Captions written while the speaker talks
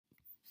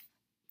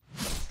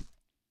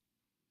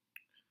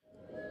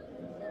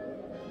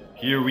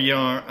Here we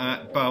are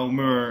at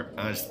Balmoor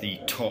as the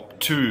top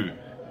two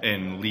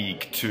in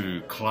League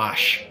Two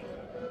clash.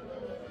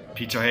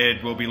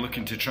 Peterhead will be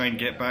looking to try and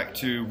get back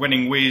to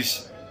winning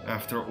ways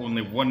after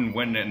only one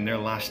win in their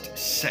last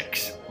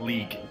 6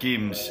 league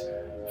games.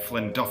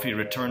 Flynn Duffy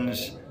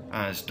returns,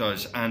 as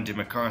does Andy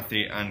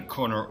McCarthy and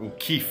Connor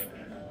O'Keefe.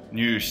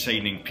 New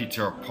signing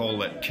Peter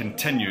Pawlett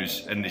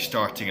continues in the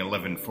starting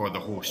 11 for the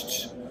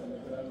hosts.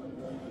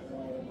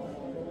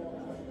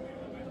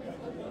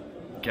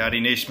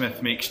 Gary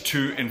Naismith makes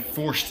 2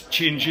 enforced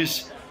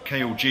changes.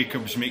 Kyle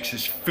Jacobs makes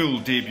his full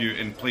debut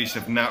in place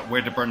of Nat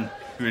Wedderburn,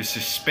 who is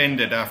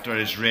suspended after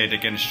his red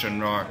against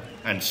Stranraer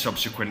and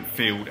subsequent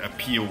failed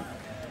appeal.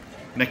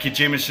 Nicky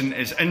Jamieson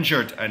is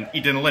injured and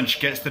Eden Lynch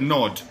gets the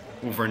nod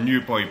over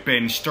new boy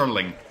Ben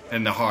Stirling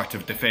in the heart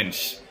of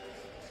defence.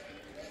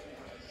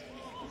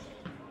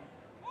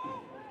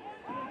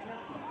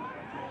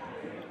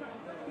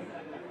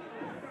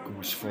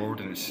 Goes forward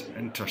and it's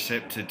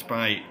intercepted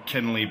by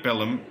Kinley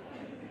Billam,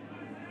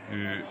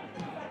 who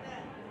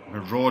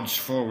rods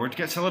forward,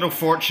 gets a little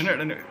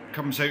fortunate and it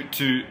comes out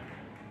to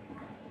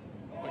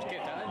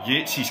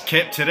Yates. He's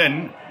kept it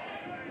in,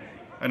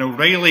 and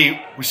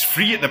O'Reilly was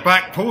free at the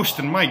back post,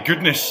 and my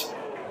goodness,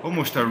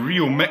 almost a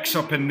real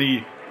mix-up in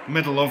the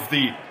middle of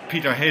the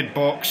Peterhead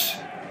box,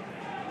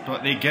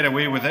 but they get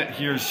away with it.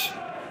 Here's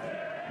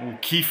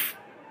O'Keefe,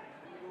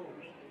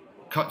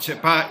 cuts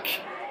it back,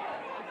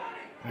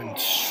 and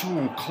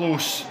so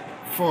close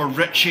for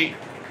Ritchie.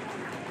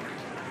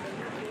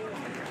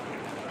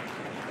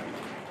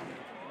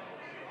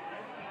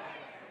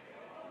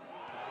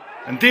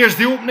 And there's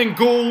the opening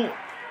goal.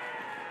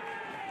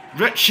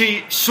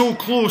 Ritchie so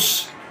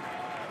close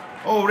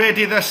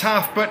already this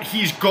half, but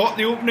he's got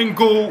the opening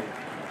goal.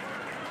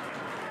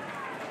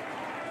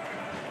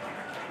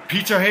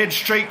 Peterhead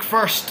strike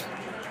first,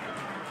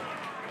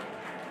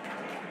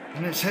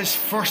 and it's his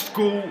first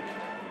goal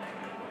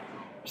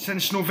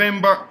since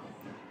November.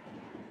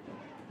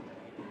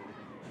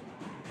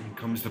 In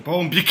comes the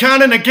ball, and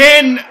Buchanan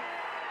again.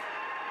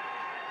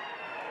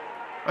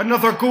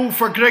 Another goal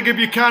for Gregor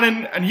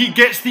Buchanan, and he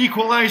gets the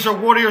equaliser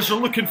Warriors are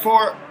looking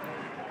for.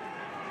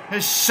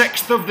 His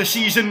 6th of the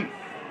season.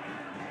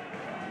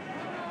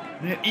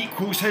 It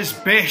equals his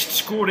best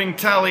scoring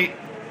tally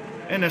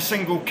in a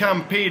single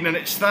campaign, and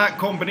it's that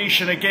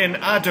combination again.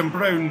 Adam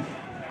Brown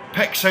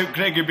picks out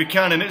Gregor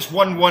Buchanan. It's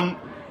 1-1.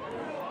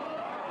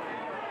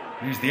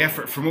 Here's the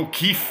effort from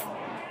O'Keefe.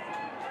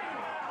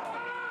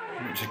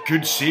 It was a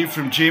good save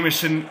from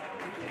Jamieson.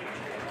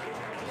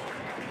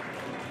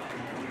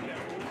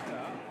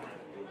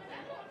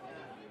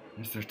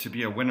 Is there to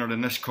be a winner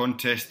in this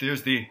contest?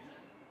 There's the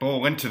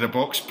ball into the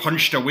box,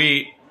 punched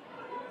away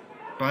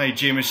by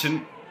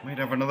Jamieson. Might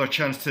have another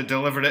chance to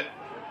deliver it.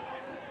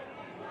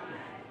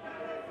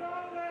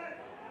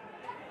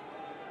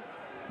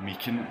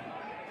 Meakin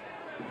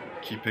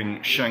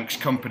keeping Shanks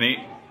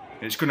company.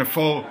 It's going to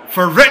fall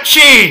for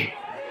Ritchie!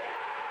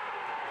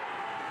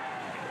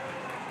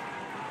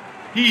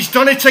 He's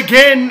done it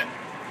again!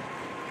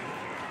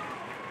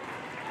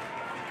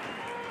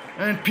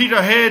 And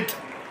Peterhead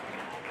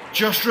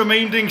just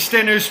reminding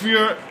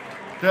Stenhousemuir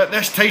that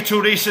this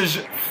title race is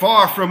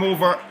far from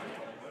over.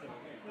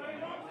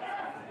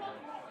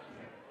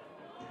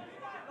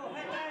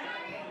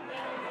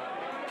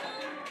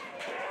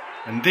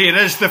 And there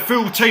is the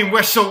full-time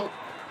whistle.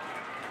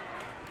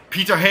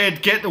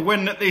 Peterhead get the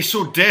win that they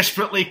so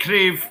desperately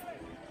crave,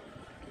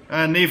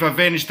 and they've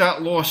avenged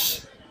that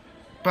loss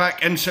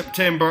back in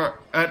September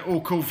at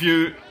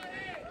Oakview.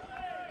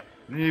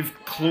 They've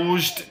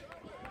closed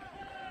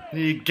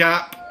the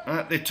gap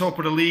at the top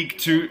of the league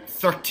to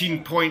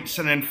 13 points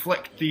and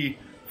inflict the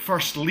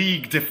first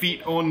league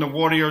defeat on the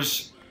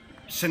Warriors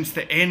since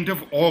the end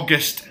of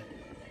August.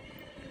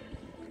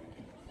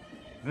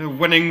 The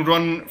winning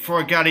run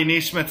for Gary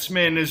Naismith's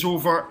men is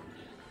over,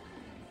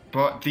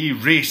 but the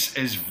race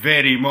is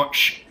very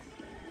much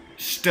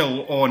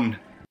still on.